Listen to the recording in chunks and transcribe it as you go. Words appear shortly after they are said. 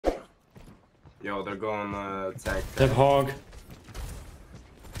Yo, they're going attack. They have hog.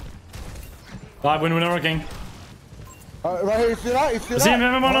 Right, we're not working. Right here, you see that? You see that? See him,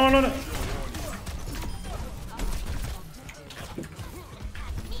 no.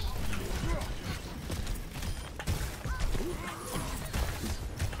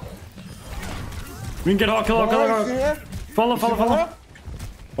 We can get hog, kill hog. Follow.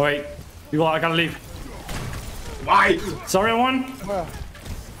 Wait, I gotta leave. Why? Sorry, everyone.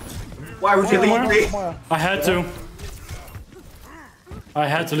 Why would you leave me? I had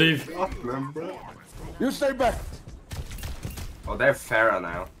to leave. You stay back. Oh, they're Pharah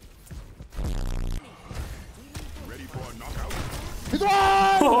now. He's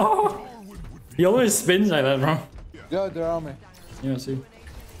on! He always spins like that, bro. Yeah, they're on me. Yeah, see.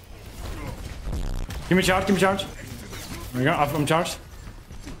 Give me charge. There we go, I'm charged.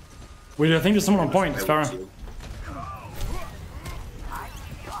 Wait, I think there's someone on point. It's Pharah.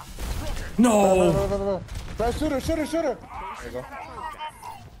 No! Try shoot her.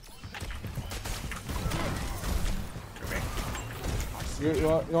 There you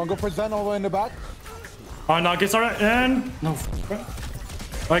go. You want to go for Zen all the way in the back? Oh, no, get started. And... No.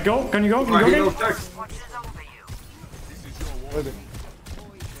 Alright, go. Can you go? Can you go again?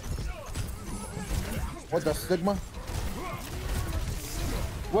 What the Sigma?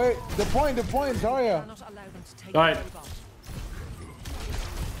 Wait, the point, Zarya. Alright.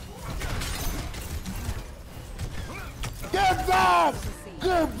 Get that!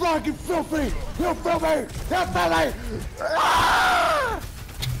 Good block, you filthy! You filthy! Ah!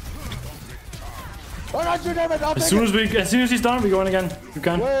 Why don't you name it? I'll As soon as he's done, we go in again. You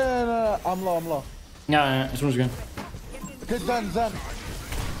can. Wait, I'm low. Yeah, as soon as you can. Okay, Zen.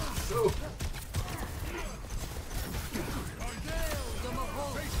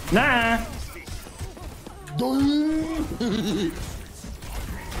 Nah.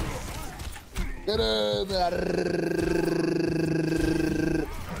 Get in there.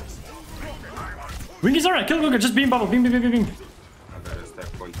 Winky's alright, kill Google, just beam bubble, beam. I bet it's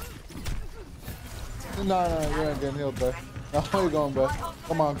that point. No, you're not getting healed, bro. No, where you going, bro?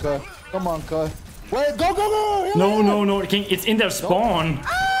 Come on, cuz. Wait, go! No, King, it's in their spawn.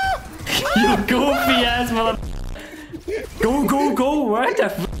 Ah! You goofy ass mother. Go, what the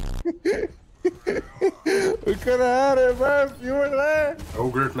f? We could've had it, bro, if you were there.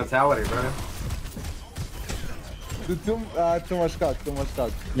 Ogre mentality, bro. Too much cock.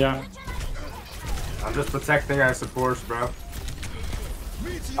 Yeah. I'm just protecting our supports, bro.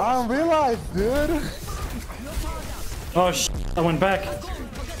 I don't realize, dude. Oh, I went back.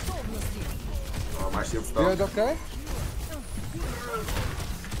 Oh, my shield's You stuck. guys okay?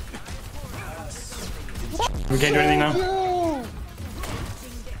 We can't do anything now.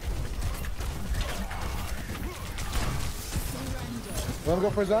 You wanna go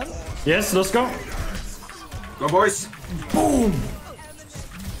for Zen? Yes, let's go. Go, boys. Boom.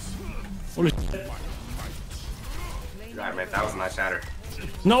 Holy shit. Yeah, man, that was a nice shatter.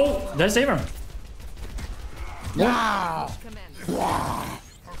 No, that's save her. Yeah.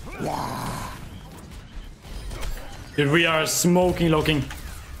 Dude, we are smoking looking.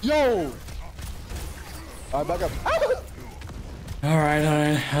 Yo. Alright, back up. Alright.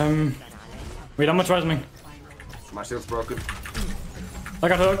 Wait, how much rise me? My shield's broken. I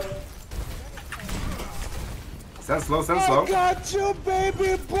got hooked. Stand slow. I got you,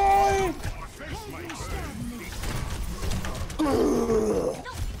 baby boy.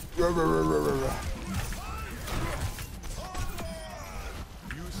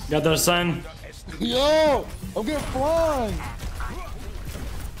 Got their son. Yo, I'm getting flying.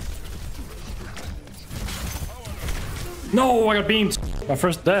 No, I got beamed. My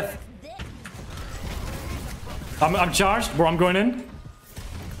first death. I'm charged, bro. I'm going in.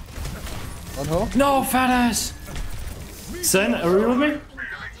 On who? No, fat ass. Sen, are you with me?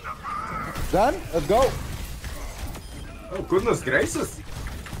 Zen, let's go. Oh, goodness gracious.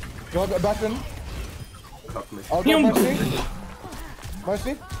 You want to get back in? Cut me. I'll go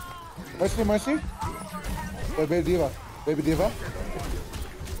Mercy. Mercy. Wait, baby diva.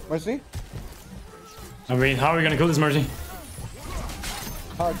 Mercy. I mean, how are we gonna kill this Mercy?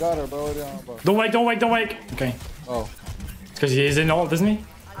 I got her, bro. Don't wake. Okay. Oh. It's because he's in ult, isn't he?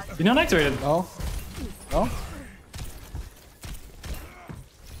 He's not activated. No.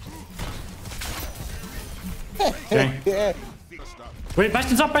 Okay. Yeah. Wait,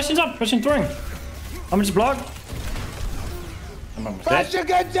 Bastion's up. Bastion throwing. I'm just blocked. I'm almost dead. Bastion,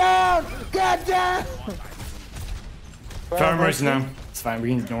 get down! Fair Mercy now. It's fine, we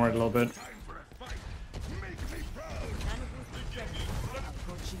can ignore it a little bit.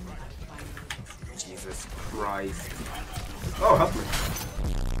 Jesus Christ. Oh, help me.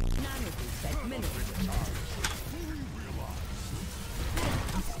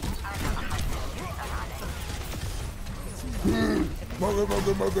 See,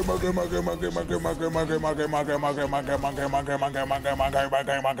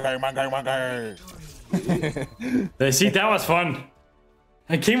 that was fun.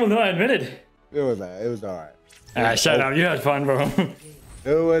 And Kim will not admit it. It was alright. Ah, shut up. You had fun, bro.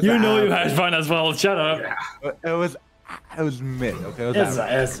 It was. You know you had fun as well. Shut up. Yeah. It was mid. Okay. It was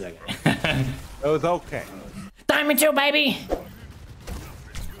It's okay. It was okay. Diamond 2, baby.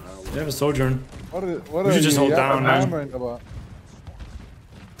 You have a sojourn. What We should just hold down, man. man. About?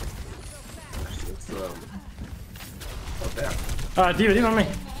 It's, oh, damn. D.Va on me.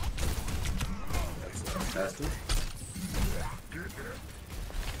 That's faster.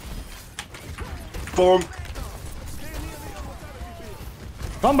 Boom.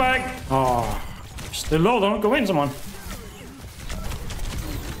 Come back. Oh, still low. Don't go in, someone.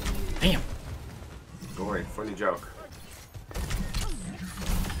 Damn. Go away. Funny joke.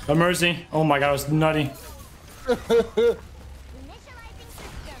 No mercy. Oh my god, it was nutty.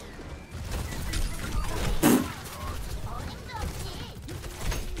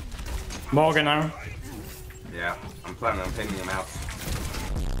 Morgan now. Yeah, I'm planning on pinning him out.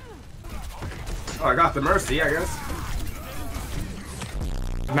 Oh, I got the mercy, I guess.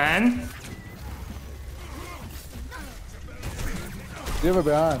 Man. Give it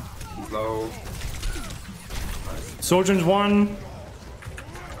behind. He's low. Sojourn's 1.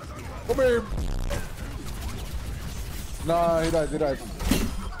 Come here. Nah, he died.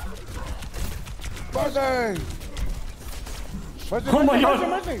 Mercy! Oh my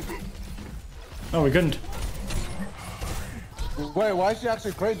god. Mercy! No, we couldn't. Wait, why is she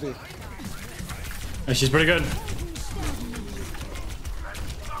actually crazy? She's pretty good.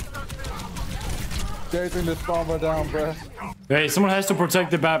 Chasing the spawner down, bruh. Hey, someone has to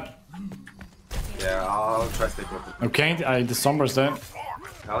protect the BAP. Yeah, I'll try sticking with the... Okay, the Sombra's dead.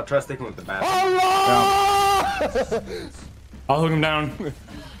 I'll try sticking with the bat. Allah! I'll hook him down.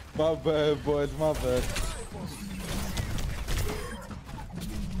 My bad, boys, my bad.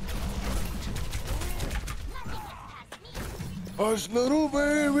 Hush, little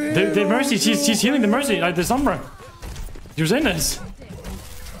baby. The Mercy, she's healing the Mercy, like the Sombra. She was in this.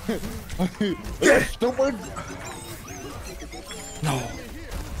 Stupid. No.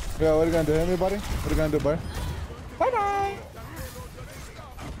 Yeah, what are you gonna do, everybody? What are you gonna do, bud? Bye-bye.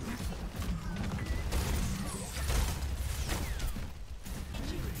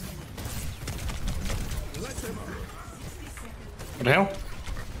 What the hell?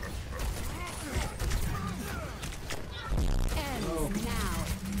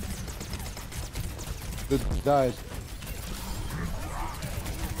 This dies.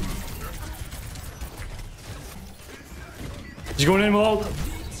 She's going in with ult.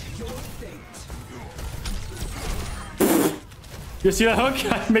 You see that hook?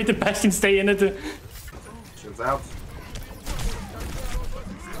 I made the Bastion stay in it. Shit's out.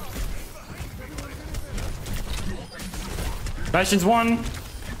 Bastion's 1.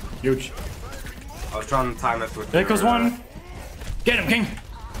 Huge. I was trying to time it with... There goes 1. Get him, King.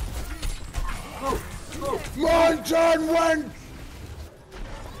 Mon John went.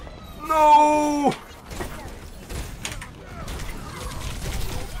 No!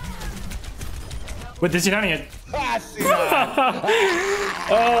 Wait, is he down yet? I see that.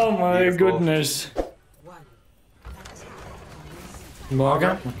 Oh my Beautiful. goodness.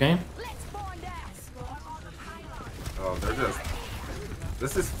 Morgan, okay. Oh, they're just...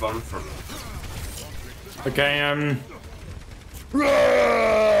 This is fun for me. Okay, I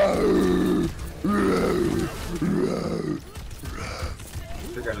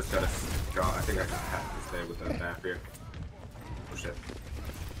think I just gotta... God, I think I have to stay with that nap here. Oh shit.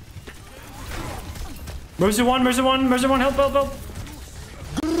 Mercy 1, Mercy 1, Mercy 1, help, help, help.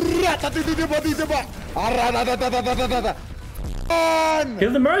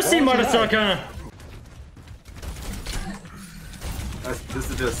 Kill the Mercy, motherfucker. This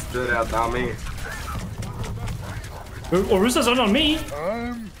is just stood out on me. Orusa's on me.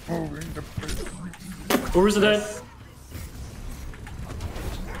 I'm moving the Orusa dead.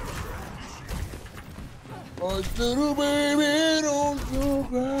 Oh, little baby, don't you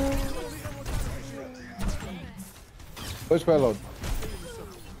cry. Push payload.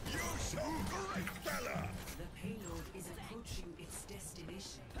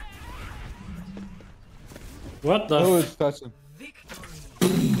 What the? Who is touching?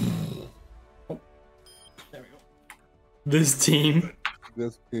 This team.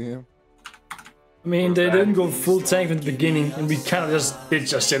 This team. I mean, they didn't go full tank in the beginning, and we kind of just did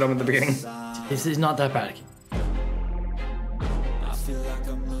just shit on in the beginning. This is not that bad. I feel like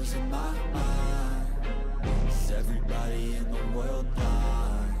I'm losing my mind. Is everybody in the world blind?